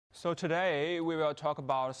So today we will talk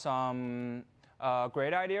about some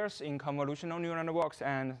great ideas in convolutional neural networks.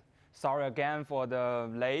 And sorry again for the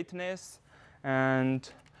lateness. And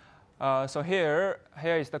so here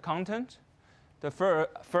is the content. The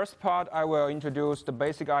first part, I will introduce the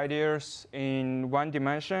basic ideas in 1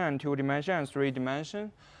 dimension and 2 dimension and 3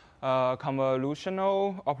 dimension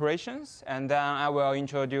convolutional operations. And then I will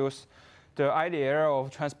introduce the idea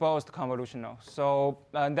of transposed convolutional. So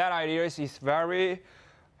that idea is very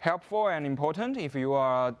helpful and important if you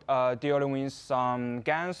are dealing with some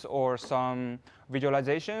GANs or some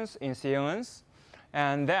visualizations in CNNs.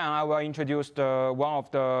 And then I will introduce one of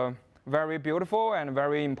the very beautiful and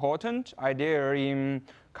very important idea in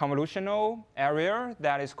convolutional area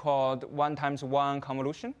that is called 1x1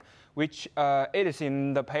 convolution, which it is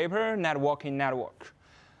in the paper Networking Network.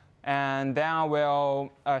 And then I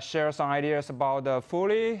will share some ideas about the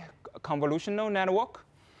fully convolutional network.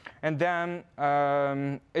 And then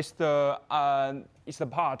it's the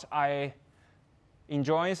part I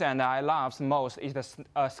enjoy and I love most is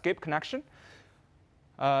the skip connection.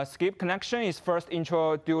 Skip connection is first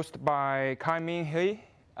introduced by Carnegie He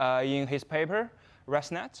in his paper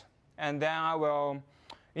ResNet. And then I will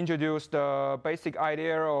introduce the basic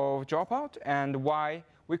idea of dropout and why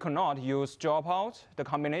we cannot use dropout, the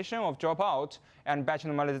combination of dropout and batch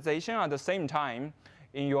normalization at the same time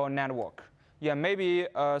in your network. Yeah, maybe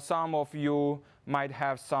some of you might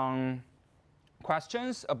have some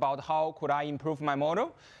questions about how could I improve my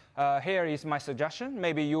model. Here is my suggestion.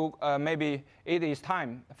 Maybe it is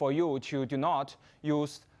time for you to do not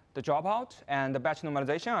use the dropout and the batch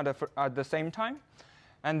normalization at the same time.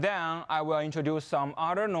 And then I will introduce some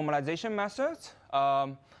other normalization methods.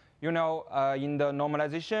 In the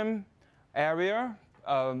normalization area,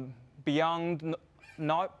 beyond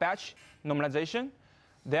not batch normalization,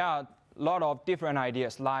 there are a lot of different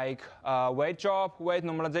ideas like weight drop, weight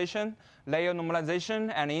normalization, layer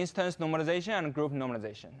normalization, and instance normalization, and group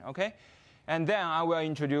normalization. Okay, and then I will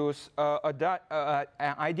introduce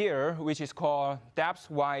an idea which is called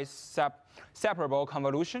depth-wise separable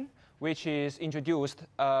convolution, which is introduced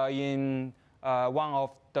in one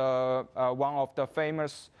of the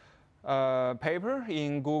famous paper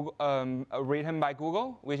in Google, written by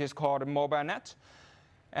Google, which is called MobileNet.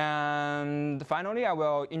 And finally, I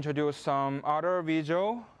will introduce some other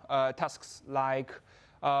visual tasks like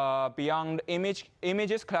beyond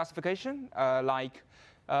images classification, like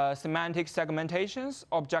semantic segmentations,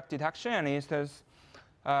 object detection, and instance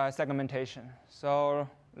segmentation. So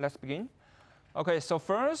let's begin. OK, so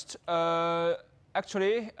first,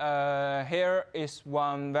 actually, here is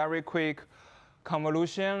one very quick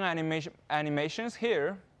convolution animations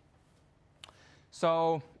here.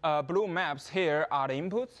 So blue maps here are the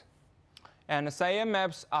inputs, and cyan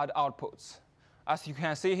maps are the outputs. As you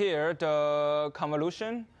can see here, the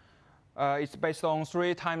convolution is based on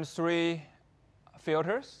 3x3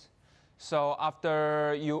 filters. So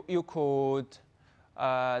after you could,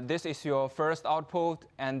 this is your first output,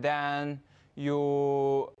 and then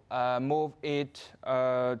you move it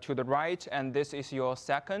to the right, and this is your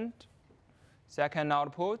second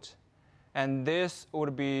output. And this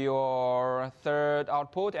would be your third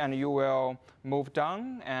output, and you will move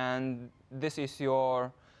down, and this is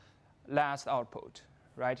your last output,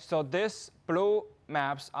 right? So these blue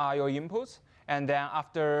maps are your inputs, and then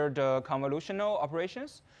after the convolutional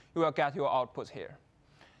operations, you will get your outputs here.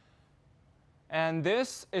 And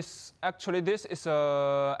this is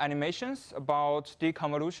animations about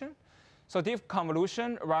deconvolution. So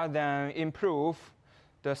deconvolution, rather than improve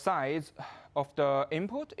the size of the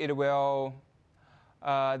input, it will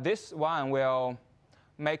this one will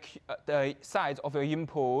make the size of your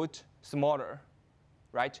input smaller,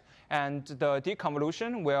 right? And the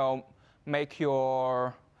deconvolution will make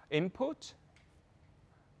your input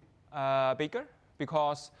bigger,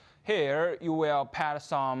 because here you will pass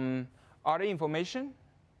some other information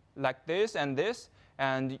like this,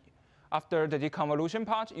 and after the deconvolution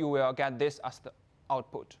part, you will get this as the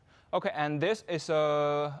output. OK, and this is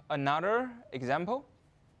another example.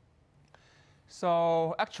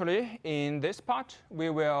 So actually, in this part, we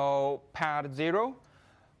will pad 0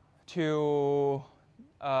 to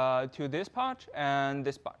this part and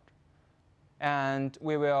this part. And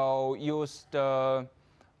we will use the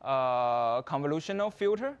convolutional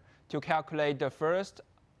filter to calculate the first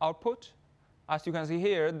output. As you can see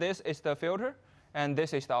here, this is the filter, and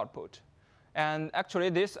this is the output. And actually,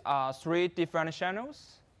 these are 3 different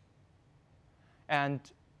channels. And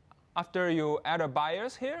after you add a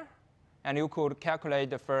bias here, and you could calculate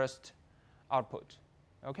the first output.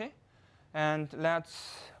 OK? And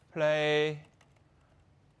let's play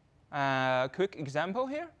a quick example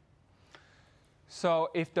here. So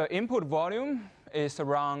if the input volume is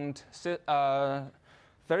around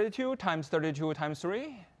 32 times 32 times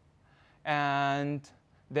 3, and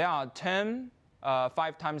there are 10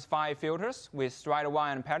 5 times 5 filters with strider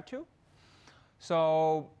 1 and pad 2.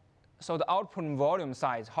 So the output volume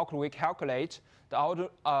size, how could we calculate the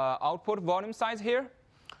output volume size here?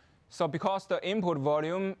 So because the input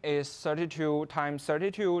volume is 32 times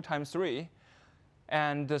 32 times 3,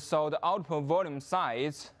 and so the output volume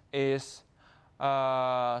size is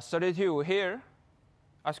 32 here,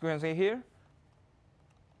 as you can see here.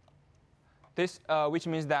 This, which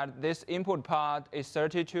means that this input part is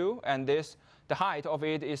 32, and the height of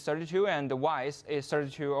it is 32, and the width is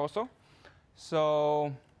 32 also.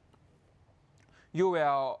 So you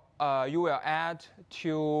will add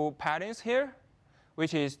 2 paddings here,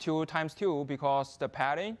 which is 2 times 2, because the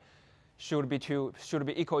padding should be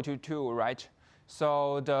equal to 2, right?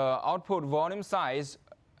 So the output volume size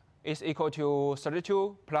is equal to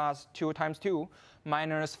 32 plus 2 times 2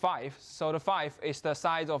 minus 5. So the 5 is the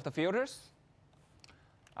size of the filters.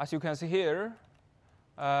 As you can see here,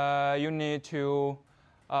 you need to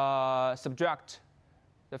subtract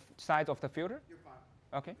the size of the filter. You're fine.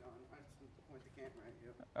 Okay. No, I just need to point the camera at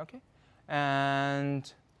you. Okay.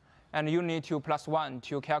 And you need to plus 1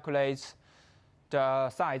 to calculate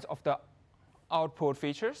the size of the output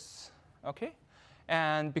features. Okay.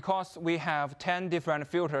 And because we have 10 different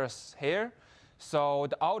filters here, so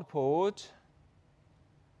the output,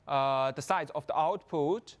 the size of the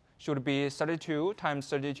output should be 32 times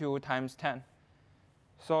 32 times 10.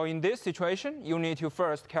 So in this situation, you need to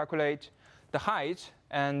first calculate the height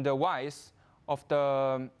and the width of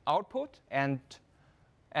the output, and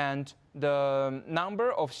the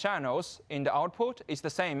number of channels in the output is the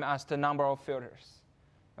same as the number of filters.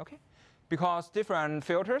 Okay? Because different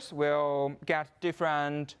filters will get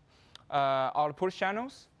different output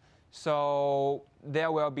channels, so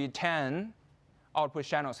there will be 10 output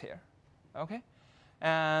channels here. Okay?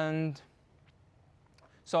 And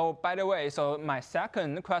so, by the way, so my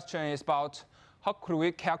second question is about how could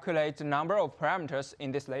we calculate the number of parameters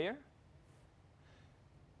in this layer?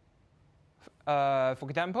 For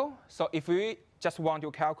example, so if we just want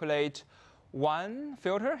to calculate one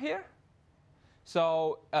filter here,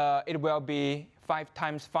 so it will be 5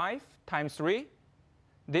 times 5 times 3.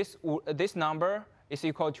 This number is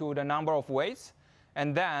equal to the number of weights,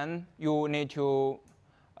 and then you need to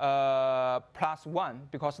plus 1,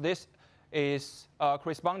 because this is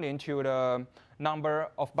corresponding to the number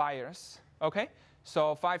of buyers. Okay,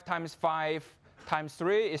 so 5 times 5 times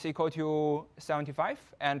 3 is equal to 75,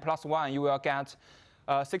 and plus 1 you will get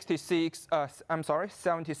 76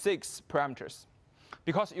 parameters.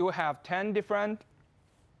 Because you have 10 different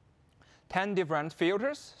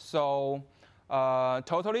filters, so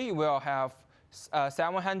totally you will have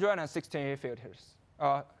 760 filters.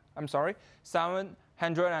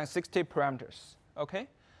 760 parameters. Okay,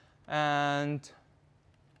 and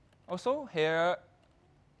also here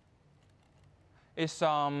is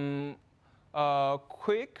some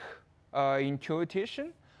quick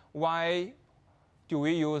intuition. Why do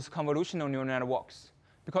we use convolutional neural networks?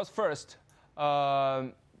 Because first,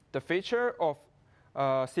 the feature of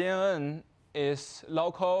CNN is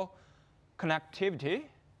local connectivity.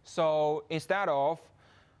 So instead of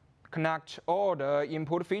connect all the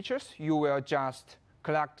input features, you will just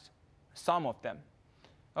collect some of them.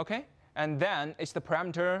 Okay? And then it's the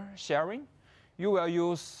parameter sharing. You will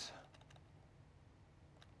use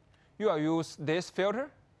this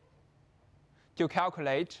filter to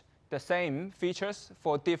calculate the same features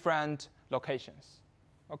for different locations.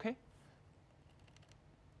 Okay?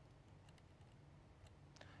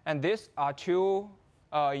 And these are 2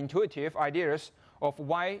 intuitive ideas of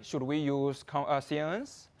why should we use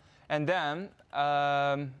CNNs. And then,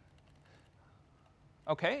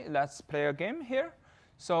 okay, let's play a game here.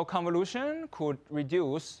 So convolution could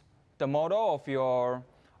reduce the model of your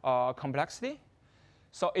complexity.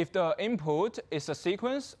 So if the input is a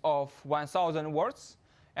sequence of 1,000 words,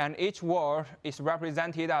 and each word is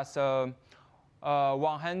represented as a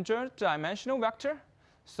 100-dimensional vector,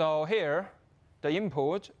 so here the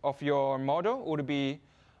input of your model would be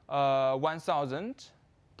 1,000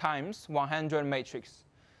 times 100 matrix.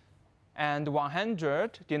 And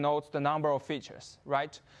 100 denotes the number of features,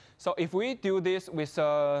 right? So if we do this with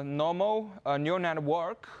a normal neural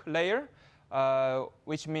network layer,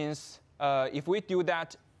 which means if we do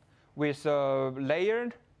that with a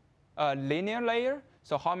layered, linear layer,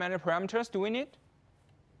 so how many parameters do we need?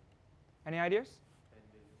 Any ideas?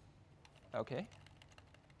 Okay.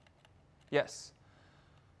 Yes.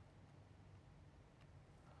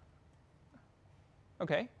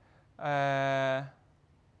 Okay.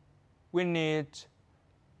 We need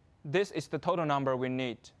this is the total number we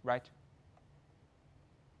need, right?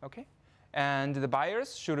 Okay, and the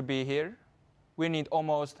bias should be here. We need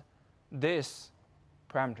almost these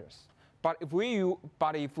parameters. But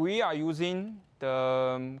if we are using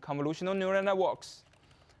the convolutional neural networks,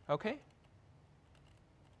 okay?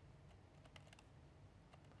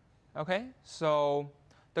 Okay, so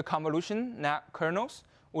the convolution kernels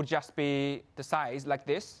would just be the size like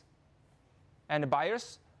this, and the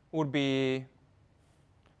bias would be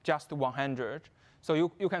just 100. So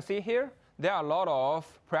you can see here, there are a lot of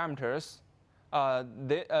parameters.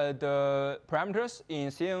 The parameters in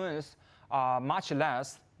CNNs are much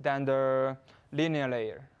less than the linear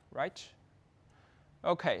layer, right?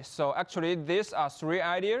 Okay, so actually these are 3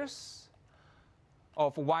 ideas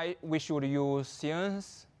of why we should use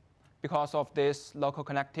CNNs, because of this local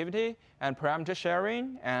connectivity and parameter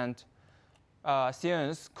sharing, and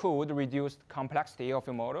CNNs could reduce the complexity of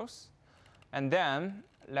your models. And then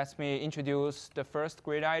let me introduce the first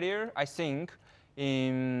great idea, I think,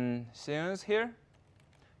 in CNNs here.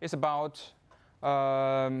 It's about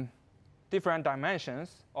different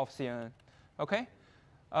dimensions of CNN. Okay,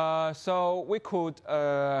 so we could.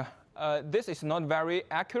 This is not very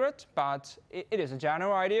accurate, but it is a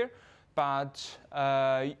general idea. But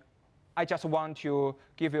I just want to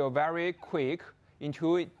give you a very quick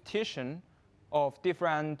intuition of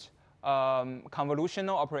different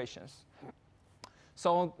convolutional operations.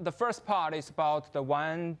 So the first part is about the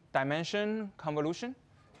one-dimension convolution.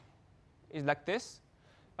 It's like this.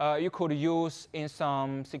 You could use in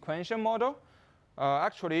some sequential model.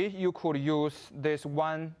 Actually, you could use this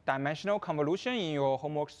one-dimensional convolution in your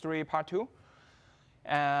homework 3 part 2,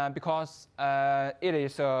 because it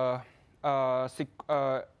is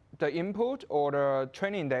the input or the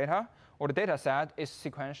training data or the data set is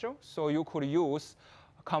sequential. So you could use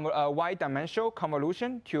y-dimensional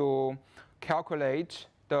convolution to calculate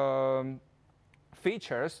the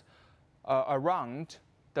features around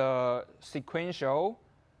the sequential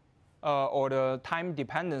or the time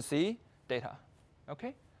dependency data.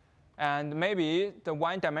 Okay, and maybe the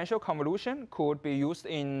one-dimensional convolution could be used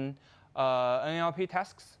in NLP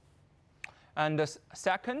tasks. And the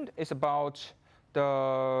second is about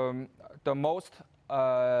the most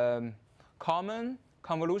common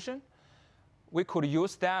convolution. We could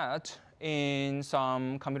use that in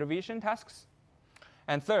some computer vision tasks.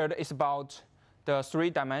 And third is about the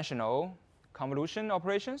 3-dimensional convolution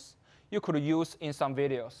operations you could use in some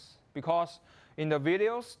videos. Because in the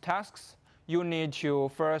videos tasks, you need to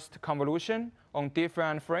first convolution on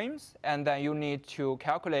different frames, and then you need to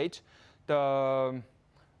calculate the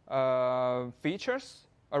features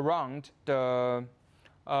around the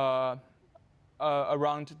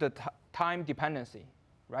time dependency,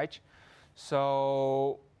 right?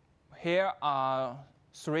 So here are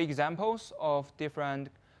 3 examples of different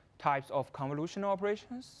types of convolutional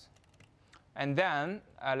operations. And then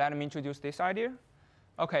let me introduce this idea.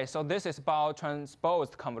 OK, so this is about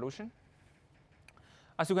transposed convolution.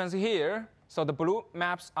 As you can see here, so the blue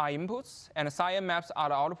maps are inputs, and the cyan maps are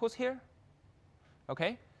the outputs here.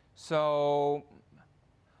 OK, so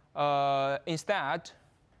instead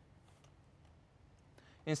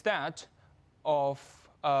of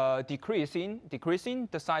decreasing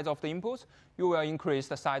the size of the input, you will increase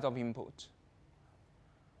the size of input.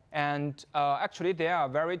 And actually, there are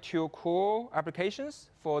very 2 cool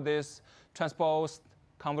applications for this transposed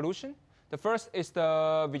convolution. The first is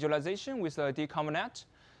the visualization with the deconvolunet.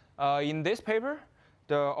 In this paper,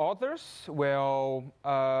 the authors will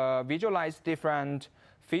visualize different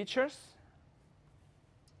features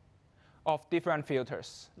of different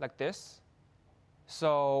filters, like this.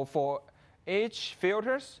 So for each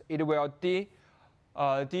filters, it will do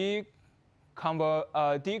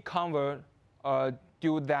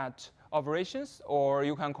that operations, or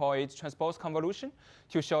you can call it transposed convolution,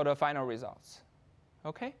 to show the final results.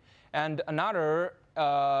 Okay, and another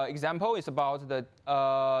example is about the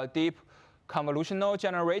deep convolutional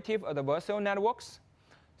generative adversarial networks.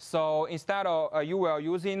 So instead of you are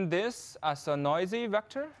using this as a noisy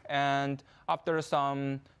vector, and after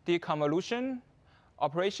some deconvolution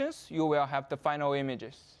operations, you will have the final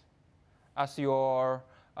images as your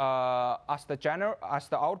as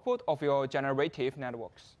the output of your generative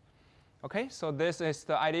networks. Okay, so this is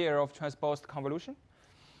the idea of transposed convolution.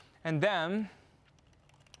 And then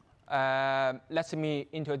let me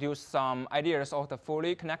introduce some ideas of the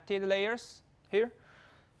fully connected layers here.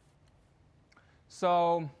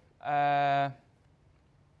 So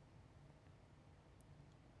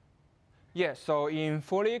so in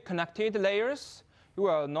fully connected layers, you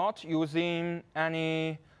are not using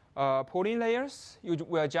any pooling layers. You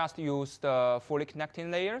will just use the fully connected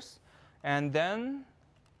layers. And then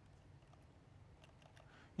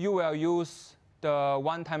you will use the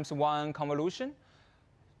 1 times 1 convolution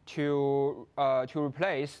to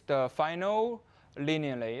replace the final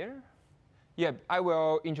linear layer. Yeah, I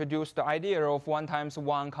will introduce the idea of 1 times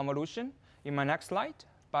 1 convolution in my next slide.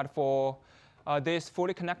 But for these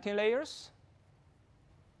fully connecting layers,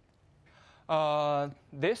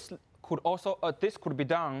 this could be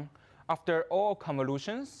done after all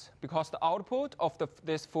convolutions, because the output of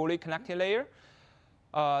this fully connected layer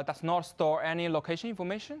does not store any location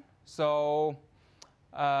information. So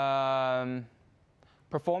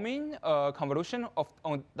performing a convolution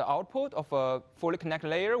on the output of a fully connected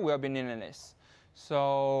layer will be meaningless.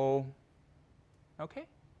 So, OK?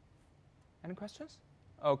 Any questions?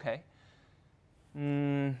 OK.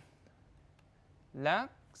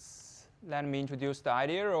 Next, let me introduce the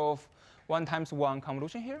idea of 1 times 1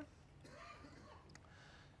 convolution here.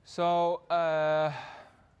 So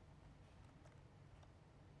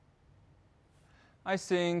I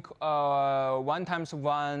think 1 times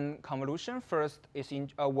 1 convolution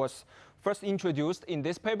was first introduced in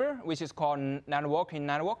this paper, which is called network in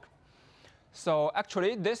network. So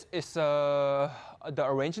actually, this is the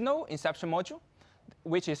original inception module,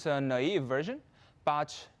 which is a naive version.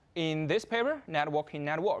 But in this paper, network in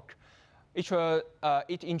network,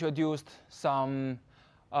 it introduced some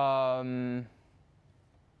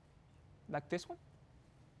like this one,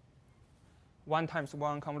 1 times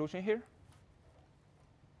 1 convolution here.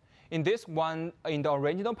 In this one, in the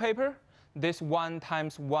original paper, this 1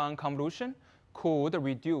 times 1 convolution could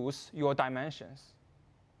reduce your dimensions.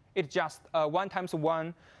 It's just 1 times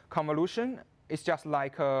 1 convolution. It's just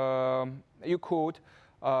like you could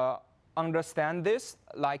understand this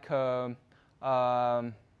like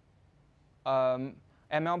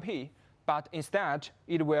MLP, but instead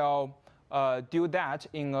it will do that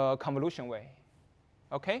in a convolution way.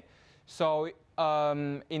 Okay, so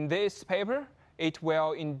in this paper, the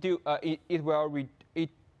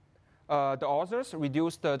authors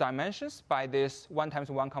reduce the dimensions by this 1 times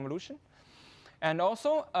 1 convolution, and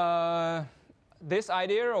also this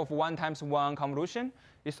idea of 1 times 1 convolution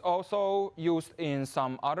is also used in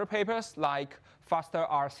some other papers like faster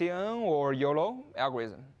RCN or YOLO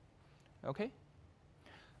algorithm. Okay.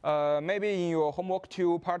 Maybe in your homework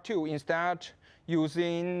 2, part 2, instead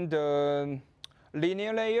using the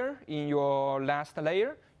linear layer in your last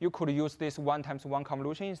layer, you could use this 1 times 1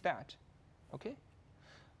 convolution instead. Okay.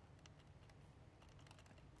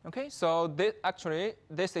 Okay. So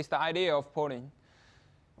this is the idea of pooling.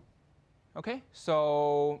 Okay.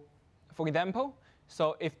 So for example,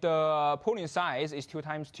 so if the pooling size is 2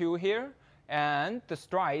 times 2 here, and the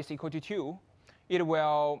stride is equal to 2, it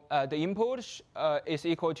will the input is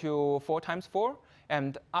equal to 4 times 4,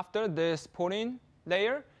 and after this pooling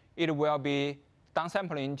layer, it will be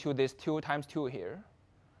downsampling to this 2 times 2 here.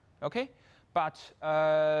 Okay, but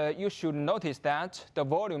you should notice that the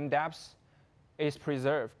volume depth is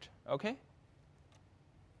preserved. Okay.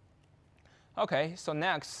 Okay, so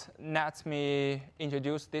next, let me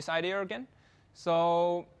introduce this idea again.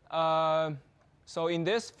 So, so in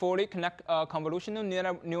this fully convolutional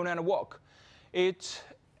neural network, it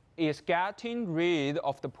is getting rid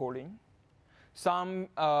of the pooling. Some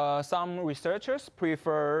researchers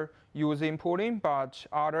prefer using pooling, but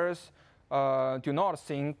others do not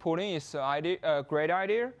think pooling is a great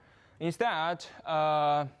idea. Instead,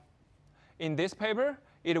 in this paper,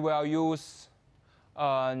 it will use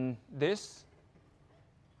this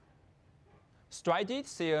strided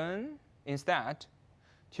CNN instead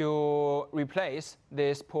to replace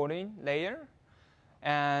this pooling layer.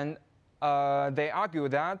 And they argue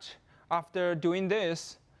that after doing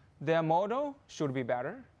this, their model should be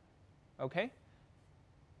better. Okay.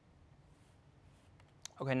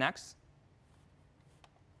 Okay, next.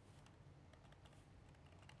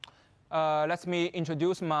 Let me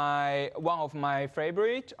introduce one of my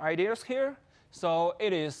favorite ideas here. So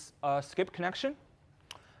it is a skip connection.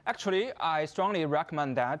 Actually, I strongly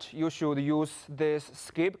recommend that you should use this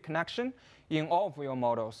skip connection in all of your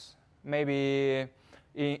models. Maybe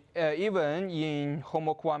even in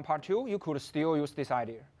homework 1, part 2, you could still use this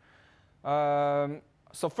idea.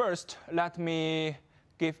 So first, let me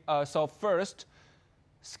give. So first,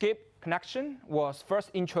 skip connection was first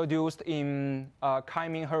introduced in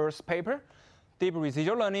Kai-Min-Her's paper, Deep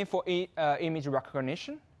Residual Learning for Image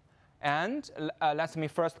Recognition. And let me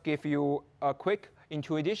first give you a quick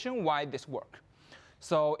intuition why this works.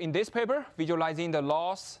 So in this paper, visualizing the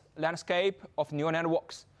loss landscape of neural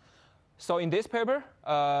networks. So in this paper,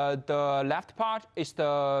 the left part is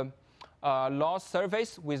the loss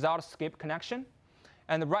surface without skip connection.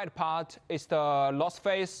 And the right part is the loss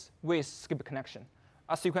face with skip connection.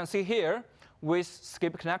 As you can see here, with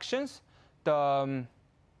skip connections, the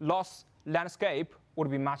loss landscape would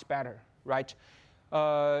be much better, right?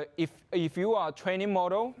 If you are training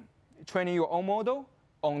your own model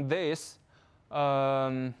on this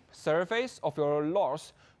surface of your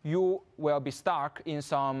loss, you will be stuck in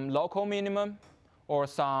some local minimum or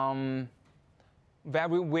some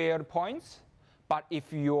very weird points. But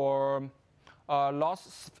if your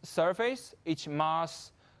loss surface is much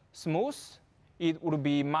smooth, it would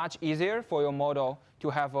be much easier for your model to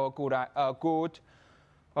have a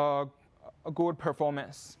good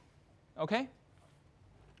performance. Okay?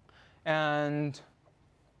 And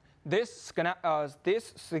this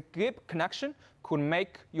skip connection could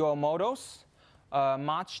make your models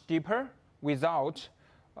much deeper without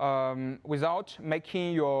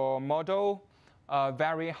making your model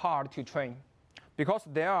very hard to train, because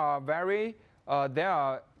there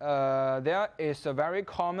is a very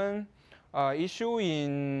common issue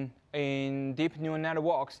in deep neural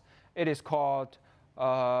networks. It is called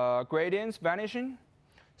gradients vanishing.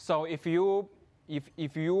 So if you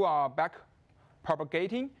are back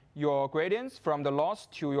propagating your gradients from the loss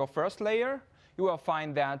to your first layer, you will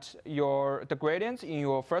find that the gradients in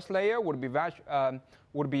your first layer would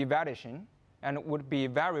be vanishing and would be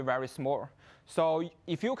very, very small. So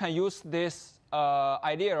if you can use this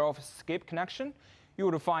idea of skip connection, you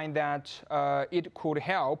would find that it could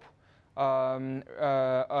help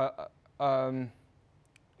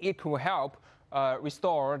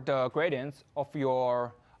restore the gradients of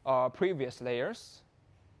your previous layers.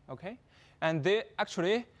 Okay, and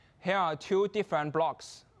actually here are two different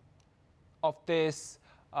blocks of this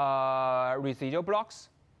residual blocks.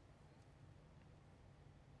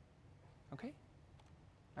 Okay,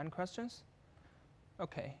 any questions?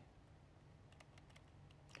 Okay.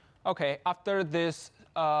 Okay, after this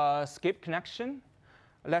skip connection,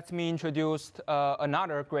 let me introduce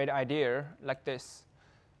another great idea like this.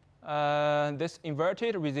 This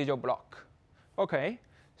inverted residual block. Okay,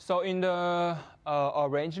 so in the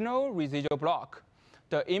original residual block,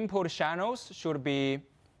 the input channels should be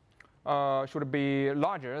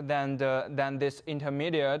larger than this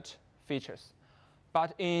intermediate features.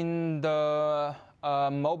 But in the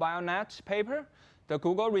MobileNet paper, the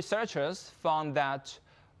Google researchers found that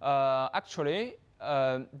actually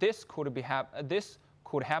this could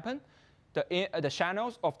happen. The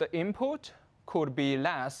channels of the input could be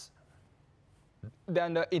less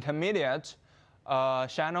than the intermediate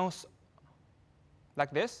channels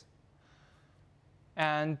like this.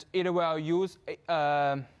 And it will use,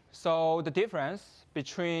 so the difference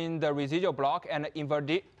between the residual block and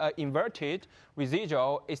the inverted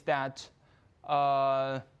residual is that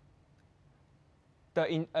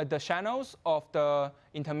the channels of the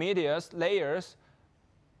intermediate layers,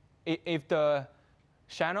 if the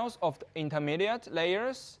channels of the intermediate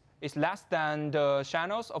layers is less than the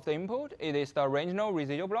channels of the input, it is the original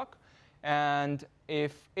residual block. And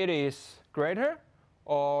if it is greater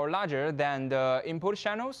or larger than the input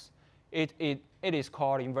channels, it is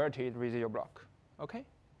called inverted residual block. Okay?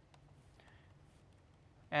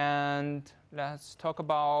 And let's talk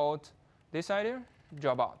about this idea,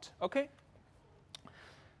 dropout. Okay?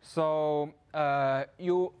 So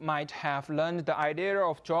you might have learned the idea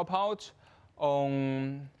of dropout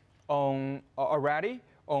already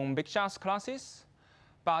on big class classes.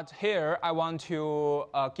 But here I want to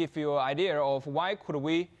give you an idea of why could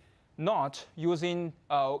we not use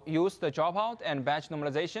the dropout and batch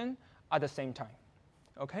normalization at the same time.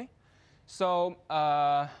 Okay? So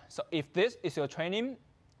if this is your training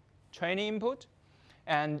input,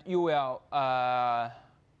 and you will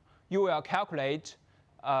calculate.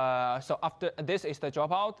 So after this is the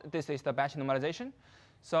dropout, this is the batch normalization.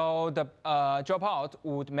 So the dropout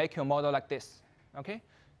would make your model like this. Okay?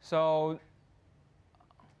 So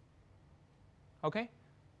okay,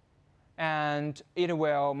 and it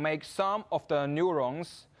will make some of the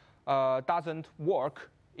neurons doesn't work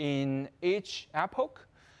in each epoch,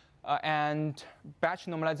 and batch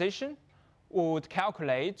normalization would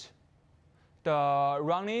calculate the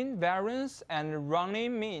running variance and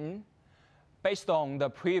running mean based on the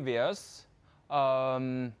previous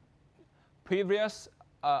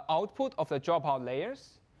output of the dropout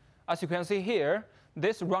layers. As you can see here,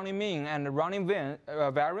 this running mean and running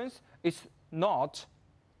variance is not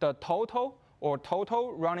the total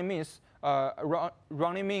running means,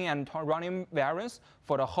 running mean and running variance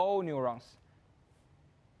for the whole neurons.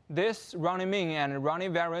 This running mean and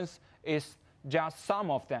running variance is just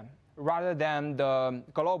some of them, rather than the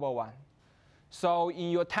global one. So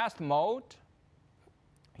in your test mode,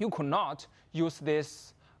 you could not use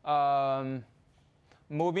this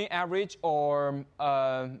moving average or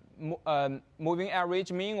moving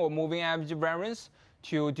average mean or moving average variance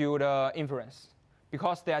to do the inference,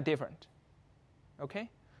 because they are different. Okay,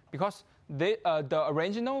 because the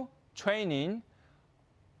original training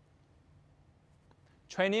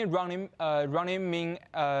running mean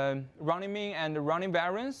and running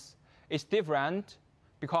variance is different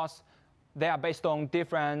because they are based on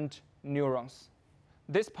different neurons.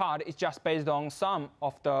 This part is just based on some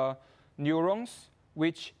of the neurons,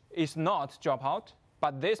 which is not dropout.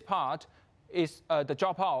 But this part is the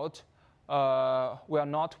dropout will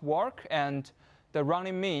not work, and the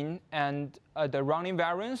running mean and the running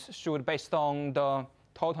variance should be based on the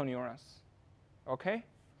total neurons. Okay,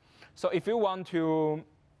 so if you want to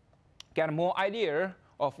get more idea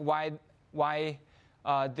of why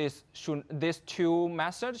these two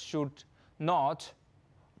methods should not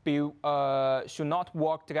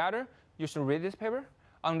work together, you should read this paper,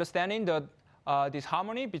 understanding the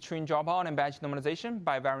disharmony between dropout and batch normalization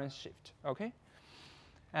by variance shift. Okay,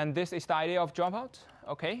 and this is the idea of dropout.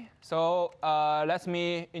 Okay, so let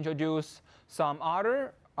me introduce some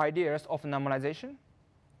other ideas of normalization.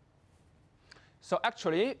 So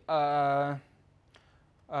actually,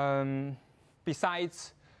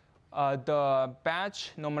 besides the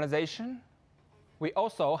batch normalization, we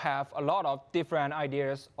also have a lot of different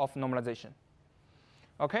ideas of normalization.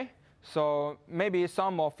 Okay, so maybe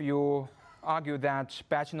some of you argue that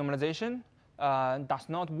batch normalization does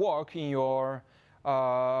not work in your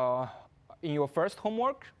first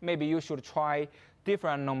homework. Maybe you should try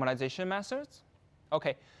different normalization methods.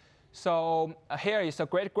 Okay, so here is a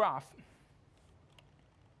great graph.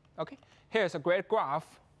 Okay, here is a great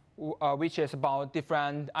graph which is about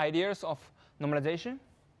different ideas of normalization.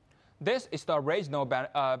 This is the original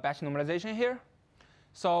batch normalization here.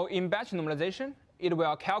 So in batch normalization, it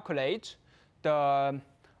will calculate the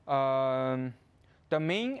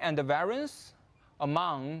mean and the variance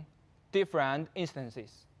among different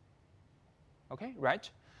instances. Okay, right?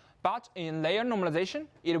 But in layer normalization,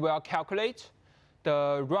 it will calculate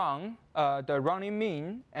the running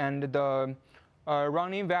mean and the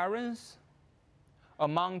running variance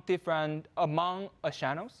among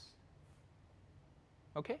channels.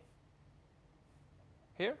 Okay,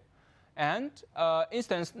 here, and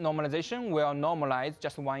instance normalization will normalize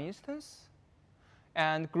just one instance,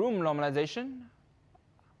 and group normalization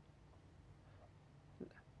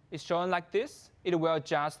is shown like this. It will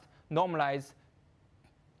just normalize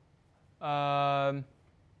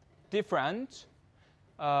different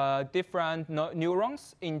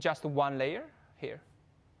neurons in just one layer here.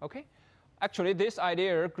 Okay, actually, this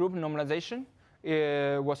idea, group normalization,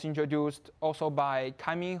 was introduced also by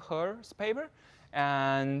Carnegie's paper,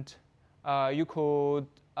 and you could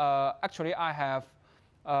actually I have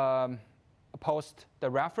posted the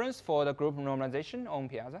reference for the group normalization on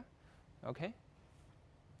Piazza. Okay,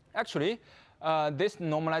 actually, this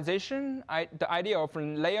normalization, the idea of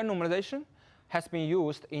layer normalization, has been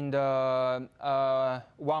used in the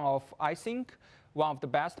one of the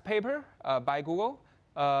best paper by Google,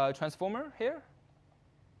 transformer here.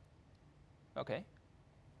 Okay,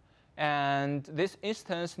 and this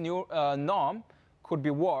instance norm could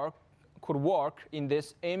work in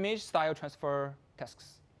this image style transfer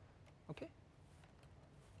tasks. Okay.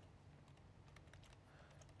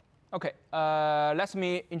 Okay, let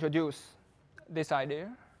me introduce this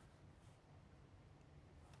idea.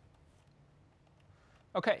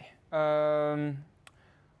 Okay,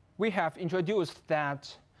 we have introduced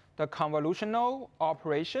that the convolutional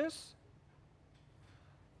operations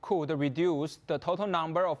could reduce the total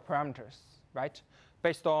number of parameters, right,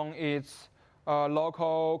 based on its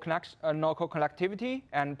local connectivity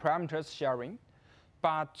and parameters sharing.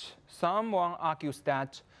 But someone argues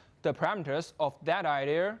that the parameters of that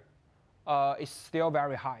idea is still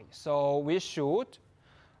very high. So we should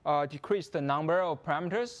decrease the number of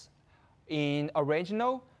parameters in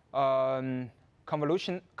original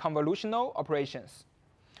convolutional operations.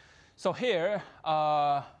 So here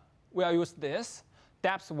we'll use this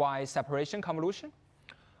depth-wise separation convolution.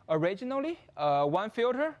 Originally, one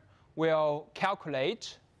filter will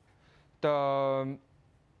calculate the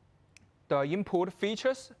input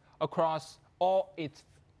features across all its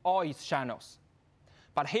channels.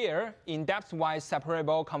 But here, in depth-wise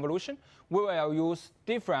separable convolution, we will use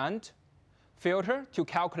different filter to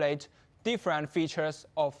calculate different features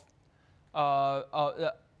of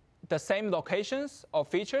the same locations of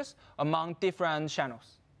features among different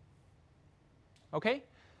channels. Okay?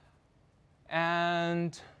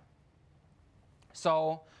 And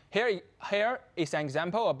so here is an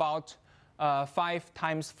example about 5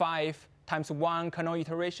 times 5 times 1 kernel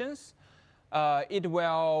iterations. It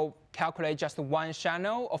will calculate just one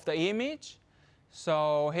channel of the image.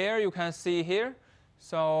 So here you can see here.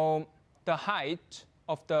 So the height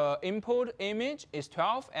of the input image is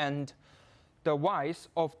 12, and the width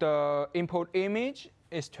of the input image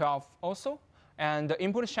is 12 also, and the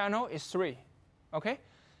input channel is 3. Okay,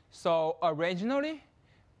 so originally,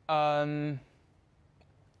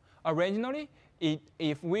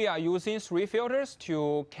 if we are using 3 filters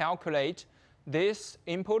to calculate this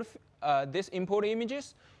input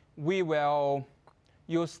images, we will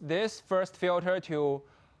use this first filter to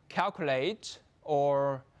calculate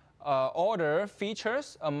or order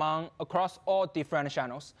features across all different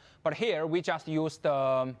channels. But here we just use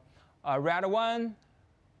the red one,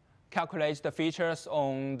 calculates the features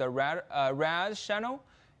on the red channel,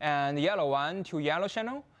 and yellow one to yellow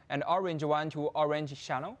channel, and orange one to orange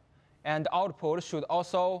channel. And the output should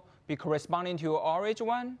also be corresponding to orange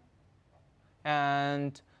one.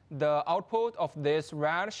 And the output of these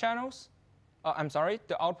red channels,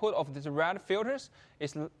 the output of these red filters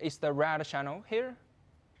is the red channel here.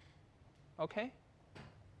 Okay.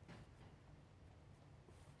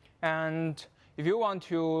 And if you want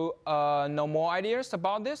to know more ideas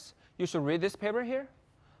about this, you should read this paper here.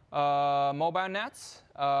 Mobile nets,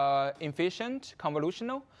 efficient,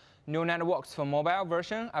 convolutional, neural networks for mobile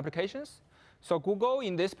version applications. So Google,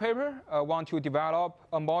 in this paper, want to develop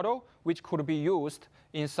a model which could be used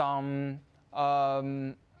in some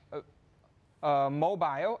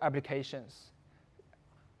mobile applications.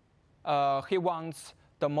 He wants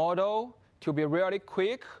the model to be really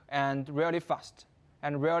quick and really fast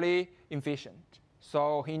and really efficient.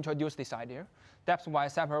 So he introduced this idea. That's why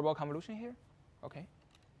separable convolution here. Okay.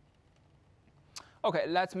 Okay,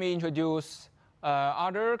 let me introduce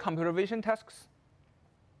other computer vision tasks.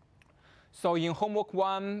 So in homework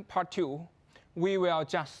 1, part 2, we will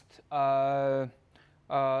just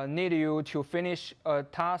need you to finish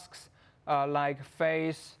tasks like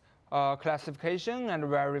face classification and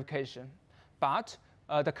verification. But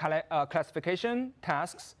the classification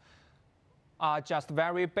tasks are just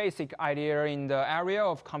very basic idea in the area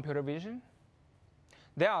of computer vision.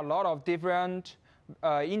 There are a lot of different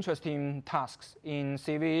interesting tasks in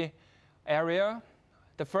CV area.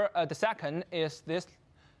 The second is this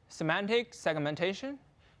semantic segmentation.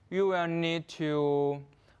 You will need to,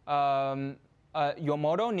 your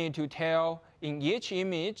model need to tell in each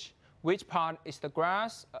image which part is the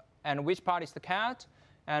grass, and which part is the cat,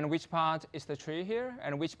 and which part is the tree here,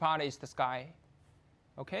 and which part is the sky.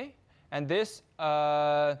 Okay? And this,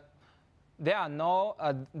 there are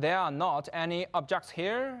not any objects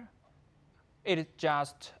here. It is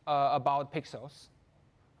just about pixels.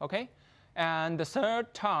 Okay? And the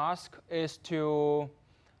third task is to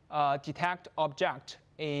detect object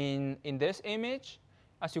in this image.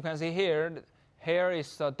 As you can see here, here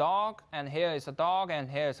is a dog, and here is a dog, and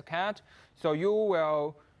here is a cat. So you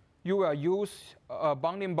will use a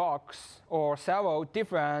bounding box or several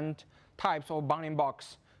different types of bounding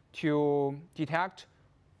box to detect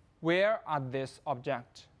where are these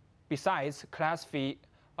objects, besides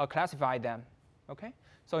classify them. Okay?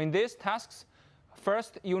 So in these tasks,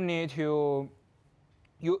 first you need to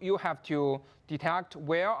you have to detect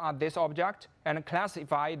where are these objects and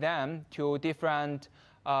classify them to different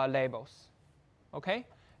labels. Okay?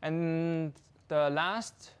 And the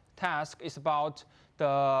last task is about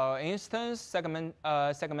the instance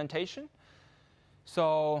segmentation.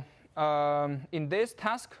 So in this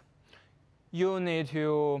task, you need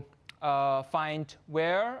to find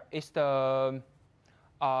where is the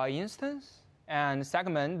instance and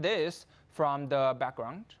segment this from the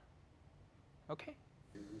background. Okay?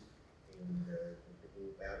 In the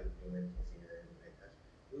value implementation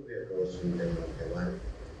we will go through them one by one.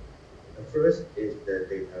 The first is the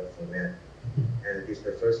data format, and this is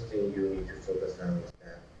the first thing you need to focus on. Is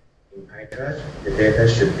that in PyTorch, the data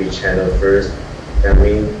should be channeled first. That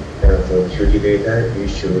means for 2D data, you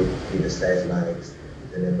should be the size like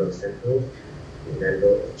the number of samples, the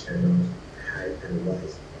number of channels, height and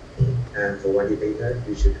width. And for 1D data,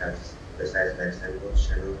 you should have the size like sample,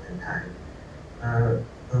 channel, and height.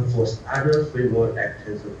 For other framework like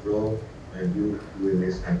TensorFlow, you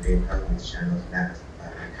release some data with channels that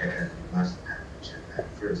you must have to check that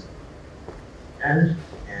first. And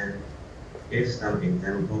give some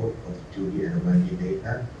example of 2D and 1D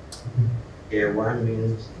data. Here 1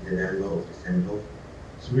 means the number of the sample,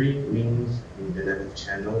 3 means the number of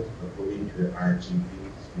channels according to the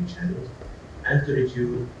RGB 3 channels, and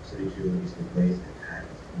 32 is the place and type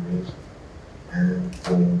of image. And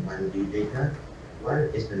for 1D data,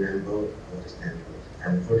 1 is the number of the samples,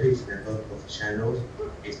 and 40 is the number of channels.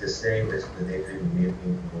 Is the same as the data you made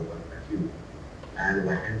in for 1Q. And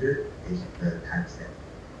 100 is the type set.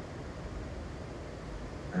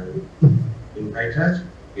 In PyTorch,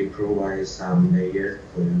 it provides some layers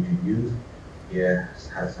for you to use. here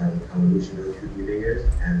has some convolutional 2D layers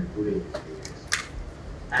and pooling layers.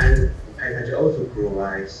 And PyTouch also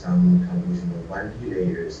provides some convolutional 1D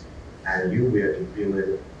layers, and you will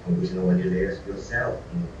implement convolutional 1D layers yourself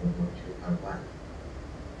in Convolutional Part 1.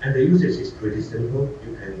 And the usage is pretty simple.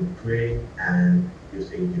 You can create and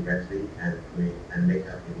use it directly and create and make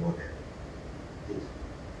up a model.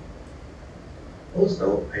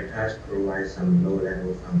 Also, PyTouch provides some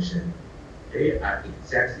low-level function. They are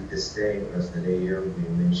exactly the same as the layer we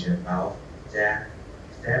mentioned above, except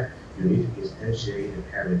you need to instantiate the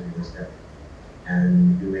parameter yourself.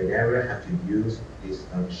 And you may never have to use these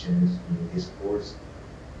functions in this course.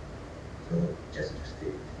 So just state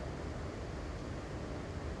it.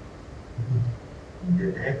 The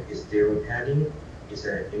next is zero padding. It's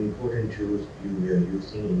an important tool you will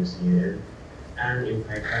using in CNN. And in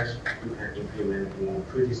PyTouch, you can implement in a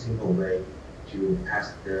pretty simple way to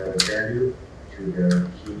pass the value to the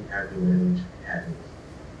key argument paddings.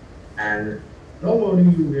 And normally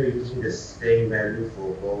you will using the same value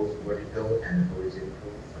for both vertical and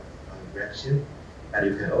horizontal direction, but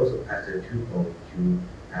you can also pass the tuple to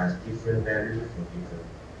pass different values for different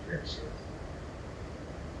directions.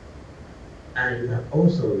 And you can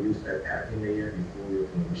also use the packing layer before your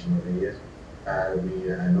convolutional layers, but we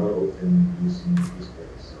are not often using this way,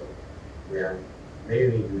 so we are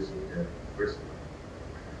mainly using the first one.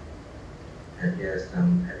 And here are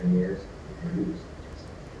some packing layers you can use.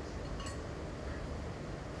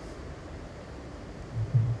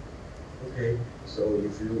 Okay, so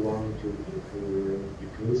if you want to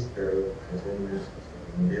improve the performance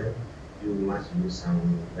of the model, you must use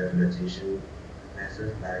some representation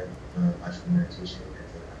methods like partial etc.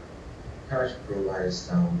 Touch provides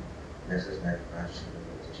some methods like partial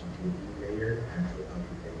representation 2D layer and 2D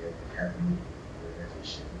layer to help you with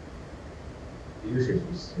representation. The usage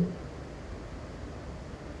is simple.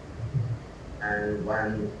 And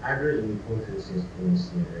one other important system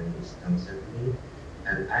here is downsampling,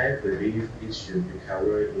 and I believe it should be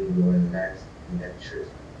covered in your next lectures.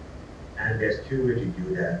 And there's two ways to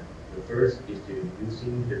do that. The first is to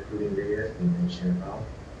using the pooling layers we mentioned above,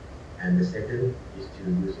 and the second is to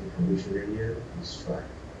using convolution layer with stripe.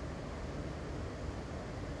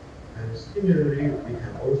 And similarly, we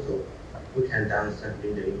can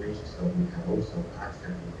downsampling the image, so we can also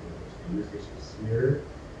upsampling the image. The usage is similar,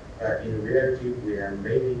 but in reality, we are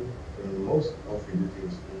mainly most of the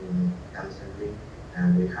usage in downsampling,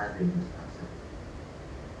 and we hardly use upsampling.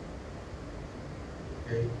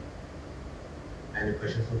 Okay. Any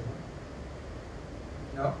questions so far?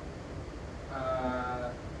 No?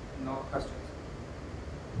 No questions.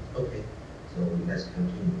 Okay, so let's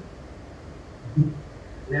continue.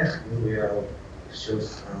 Next, we will show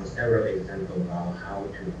several examples about how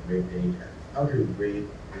to read data, how to read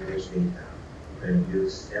image data. You can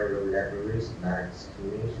use several libraries like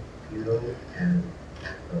Skimage, Pillow, and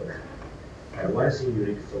Program. But one thing you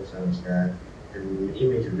need to focus on is that the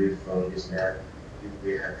image read from this lab,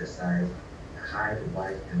 we have the size, height,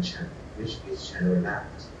 width, and channel, which is channel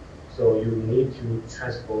length. So you need to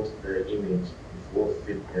transpose the image before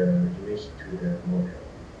fit the image to the model.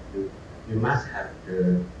 You must have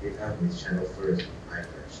the data with channel first in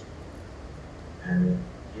PyTouch. And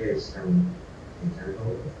here is some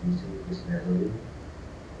example of using this library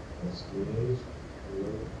of Skimage,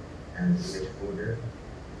 and image folder.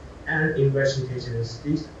 And in Recitation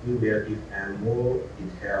 6, we will give a more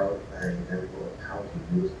detailed example of how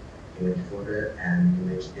to use image folder and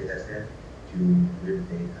image dataset to read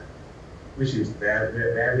data, which is very,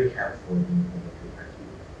 very helpful in Convolutional.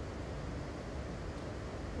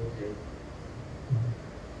 Okay.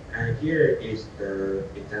 And here is the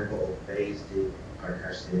example of basic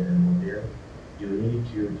PyTouch model. You need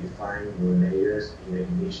to define your layers in the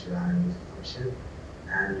initialize function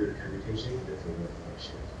and do the computation in the forward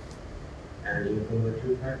function. And in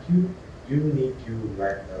Convolutional Part 2, you need to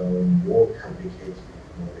write a more complicated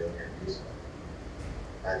model than this one.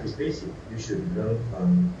 But it's basic. You should learn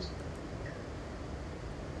from this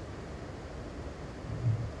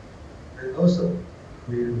one. And also,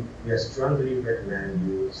 we strongly recommend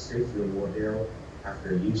you save your model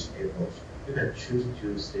after each approach. You can choose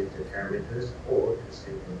to save the parameters or to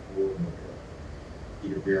save the whole model.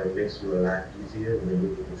 It will make your life easier when you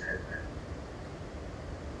need to track that.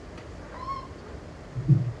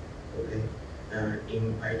 Okay.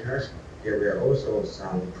 In PyTouch, there will also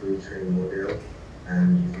some pre-trained model,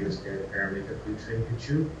 and if you set parameter pre-trained to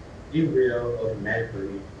true, it will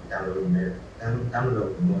automatically download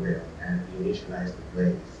the model and initialize the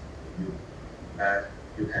blades for you. But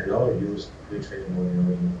you cannot use pre-trained model in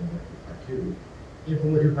Convolutional Part 2. In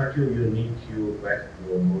Convolutional Part 2, you need to write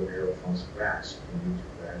your model from scratch. You need to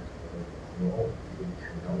write your own your own. You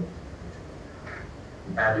cannot.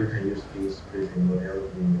 But you can use this briefing model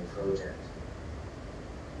in your project.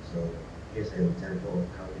 So here's an example of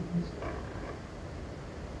how to use it.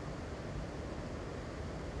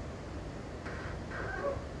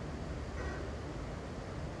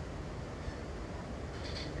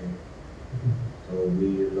 Okay. So we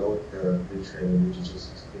load the retrain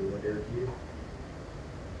UGG16 model here.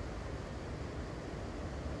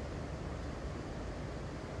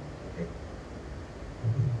 Okay.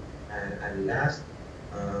 And last,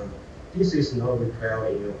 this is not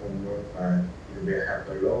required in your homework, but you will have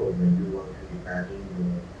a load when you want to debug in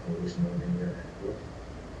your convolutional linear network.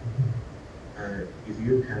 If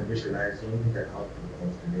you can visualizing the output of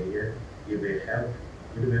the layer, it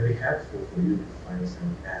will be helpful for you to find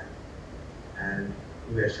some path. And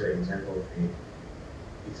we will show an example of it.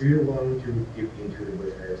 If you want to dig into the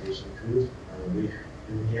visualization tools, we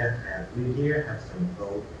here have some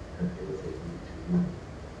code and table for you to do.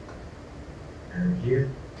 And here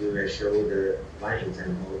we will show the one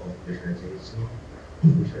example of visualizing.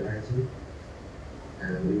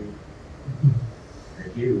 And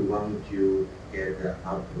here we want to get the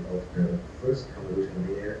output of the first convolution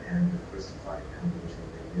layer and the first 5 convolution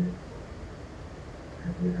layer.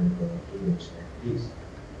 And we have an image like this.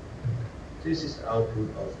 This is the output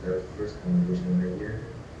of the first convolution layer.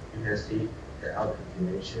 You can see the output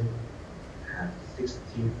dimension have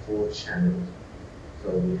 64 channels. So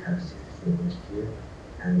we have 64 images here.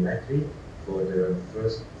 And likely for the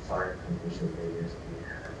first 5 convolution layers, we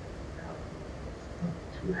have the output of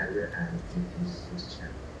 256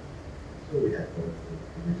 channels. So we have both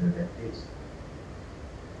division like this.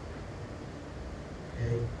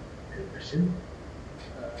 Okay, any question?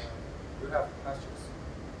 Do you have questions?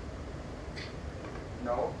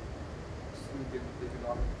 No? Did you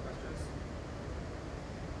not have questions?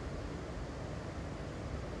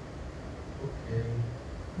 Okay,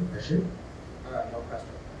 no question? No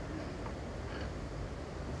question.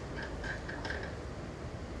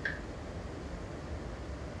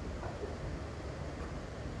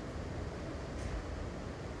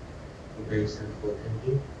 Okay, thank you for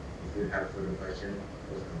thinking. If you have further questions,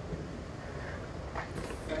 please come.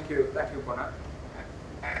 Thank you for that.